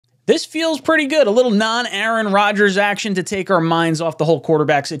This feels pretty good. A little non-Aaron Rodgers action to take our minds off the whole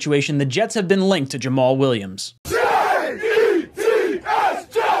quarterback situation. The Jets have been linked to Jamaal Williams.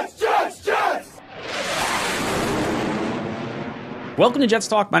 Welcome to Jets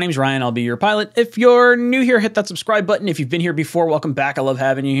Talk. My name's Ryan. I'll be your pilot. If you're new here, hit that subscribe button. If you've been here before, welcome back. I love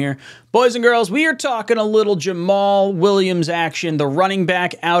having you here. Boys and girls, we are talking a little Jamaal Williams action, the running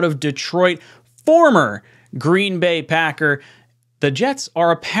back out of Detroit, former Green Bay Packer. The Jets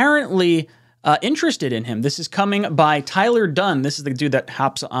are apparently interested in him. This is coming by Tyler Dunn. This is the dude that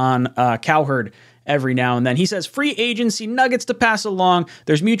hops on Cowherd every now and then. He says, free agency nuggets to pass along.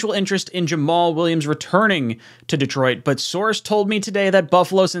 There's mutual interest in Jamaal Williams returning to Detroit, but source told me today that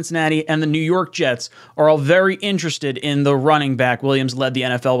Buffalo, Cincinnati, and the New York Jets are all very interested in the running back. Williams led the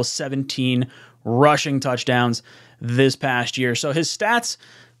NFL with 17 rushing touchdowns this past year. So his stats,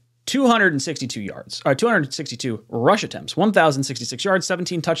 262 rush attempts, 1,066 yards,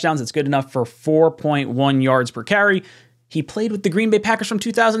 17 touchdowns. That's good enough for 4.1 yards per carry. He played with the Green Bay Packers from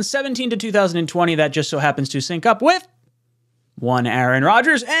 2017 to 2020. That just so happens to sync up with one Aaron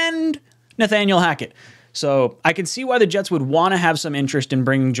Rodgers and Nathaniel Hackett. So I can see why the Jets would want to have some interest in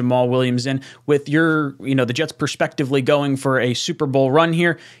bringing Jamaal Williams in. With your, the Jets prospectively going for a Super Bowl run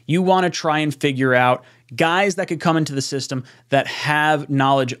here, you want to try and figure out guys that could come into the system that have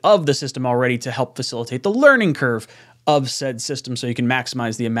knowledge of the system already to help facilitate the learning curve of said system so you can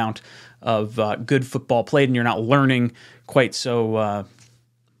maximize the amount of good football played and you're not learning quite so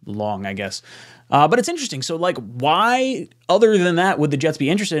long, I guess. But it's interesting. So, why, other than that, would the Jets be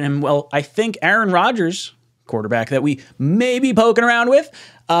interested in him? Well, I think Aaron Rodgers, quarterback that we may be poking around with,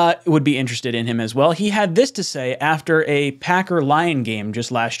 would be interested in him as well. He had this to say after a Packer-Lion game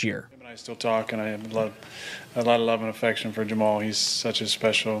just last year. I still talk, and I have a lot of love and affection for Jamaal. He's such a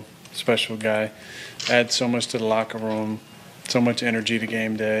special guy. Adds so much to the locker room, so much energy to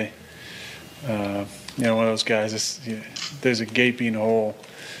game day. One of those guys. There's a gaping hole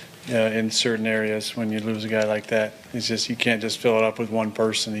in certain areas when you lose a guy like that. It's just you can't just fill it up with one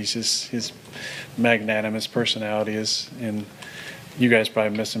person. His magnanimous personality is, and you guys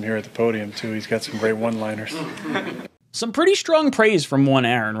probably miss him here at the podium too. He's got some great one-liners. Some pretty strong praise from one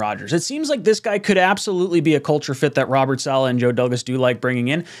Aaron Rodgers. It seems like this guy could absolutely be a culture fit that Robert Saleh and Joe Douglas do like bringing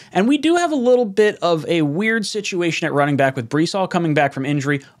in. And we do have a little bit of a weird situation at running back with Breece Hall coming back from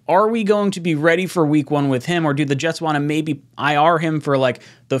injury. Are we going to be ready for week one with him, or do the Jets want to maybe IR him for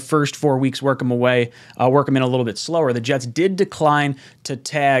the first 4 weeks, work him away, work him in a little bit slower? The Jets did decline to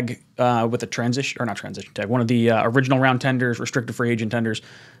tag with a one of the original round tenders, restricted free agent tenders,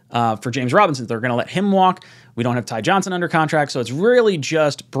 for James Robinson. They're going to let him walk. We don't have Ty Johnson under contract, so it's really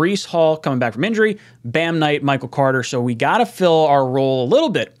just Breece Hall coming back from injury, Bam Knight, Michael Carter. So we got to fill our role a little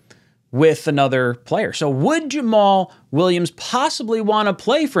bit with another player. So would Jamaal Williams possibly want to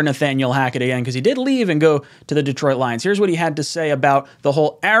play for Nathaniel Hackett again? Because he did leave and go to the Detroit Lions. Here's what he had to say about the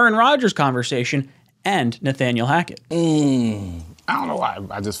whole Aaron Rodgers conversation and Nathaniel Hackett. I don't know why.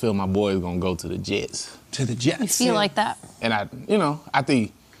 I just feel my boy is going to go to the Jets. To the Jets? You feel like that? And I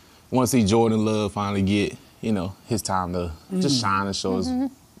think once see Jordan Love finally get, his time to just shine and show us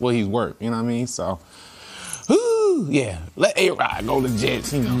what he's worth, you know what I mean? So, yeah, let A-Rod go to the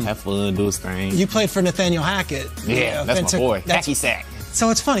Jets, have fun, do his thing. You played for Nathaniel Hackett. Yeah, that's my boy. Hacky sack. So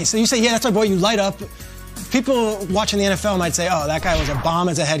it's funny. So you say, yeah, that's my boy, you light up. People watching the NFL might say, oh, that guy was a bomb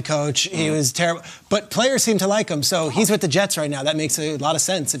as a head coach. He was terrible. But players seem to like him. So he's with the Jets right now. That makes a lot of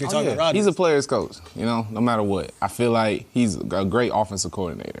sense if you're talking about Rodgers. He's a player's coach, no matter what. I feel like he's a great offensive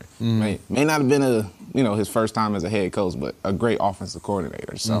coordinator. May not have been his first time as a head coach, but a great offensive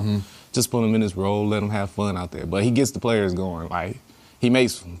coordinator. So just put him in his role, let him have fun out there. But he gets the players going. He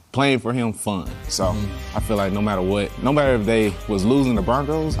makes playing for him fun. So I feel like no matter what, no matter if they was losing the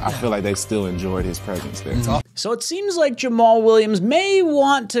Broncos, I feel like they still enjoyed his presence there. So it seems like Jamaal Williams may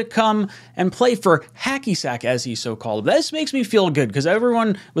want to come and play for Hacky Sack, as he so called. This makes me feel good because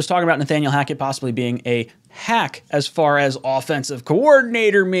everyone was talking about Nathaniel Hackett possibly being a hack as far as offensive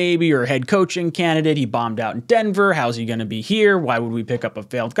coordinator maybe, or head coaching candidate. He bombed out in Denver. How's he going to be here? Why would we pick up a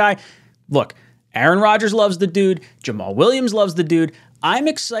failed guy? Look, Aaron Rodgers loves the dude. Jamaal Williams loves the dude. I'm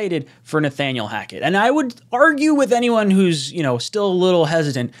excited for Nathaniel Hackett. And I would argue with anyone who's, still a little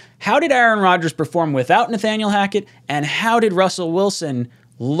hesitant. How did Aaron Rodgers perform without Nathaniel Hackett? And how did Russell Wilson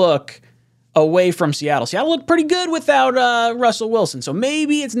look away from Seattle? Seattle looked pretty good without Russell Wilson. So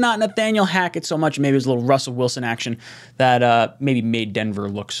maybe it's not Nathaniel Hackett so much. Maybe it's a little Russell Wilson action that maybe made Denver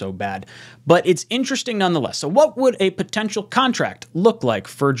look so bad. But it's interesting nonetheless. So what would a potential contract look like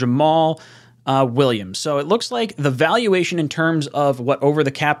for Jamaal Williams? So it looks like the valuation in terms of what over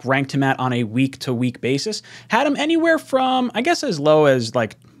the cap ranked him at on a week-to-week basis had him anywhere from, I guess, as low as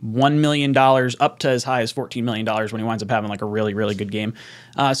like $1 million up to as high as $14 million when he winds up having like a really, really good game.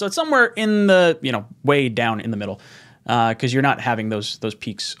 So it's somewhere in the, way down in the middle because you're not having those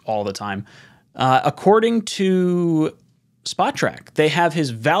peaks all the time. According to Spot Track, they have his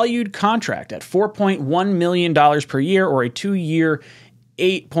valued contract at $4.1 million per year, or a 2-year,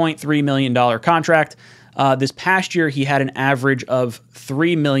 $8.3 million contract. This past year, he had an average of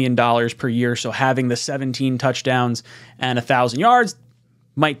 $3 million per year. So having the 17 touchdowns and 1,000 yards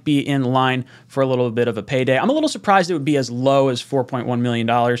might be in line for a little bit of a payday. I'm a little surprised it would be as low as $4.1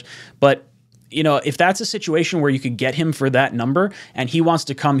 million, but if that's a situation where you could get him for that number and he wants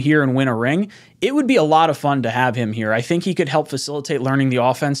to come here and win a ring, it would be a lot of fun to have him here. I think he could help facilitate learning the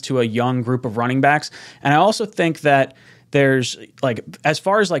offense to a young group of running backs. And I also think that there's as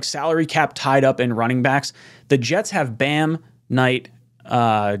far as salary cap tied up in running backs, the Jets have Bam, Knight,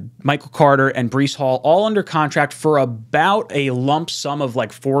 Michael Carter, and Breece Hall all under contract for about a lump sum of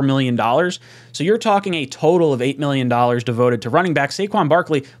 $4 million. So you're talking a total of $8 million devoted to running back. Saquon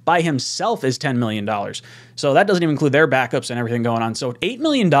Barkley by himself is $10 million. So that doesn't even include their backups and everything going on. So $8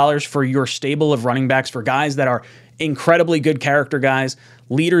 million for your stable of running backs, for guys that are incredibly good character guys,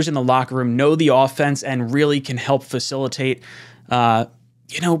 leaders in the locker room, know the offense, and really can help facilitate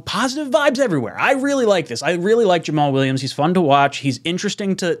positive vibes everywhere. I really like this. I really like Jamaal Williams. He's fun to watch. He's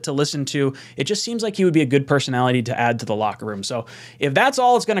interesting to listen to. It just seems like he would be a good personality to add to the locker room. So if that's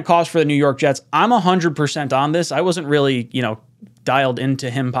all it's going to cost for the New York Jets, I'm 100% on this. I wasn't really, dialed into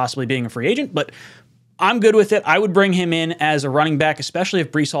him possibly being a free agent, but I'm good with it. I would bring him in as a running back, especially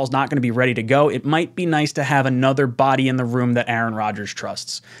if Breece Hall's not going to be ready to go. It might be nice to have another body in the room that Aaron Rodgers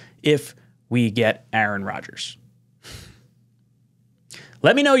trusts, if we get Aaron Rodgers.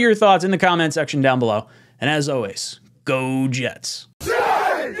 Let me know your thoughts in the comment section down below. And as always, go Jets.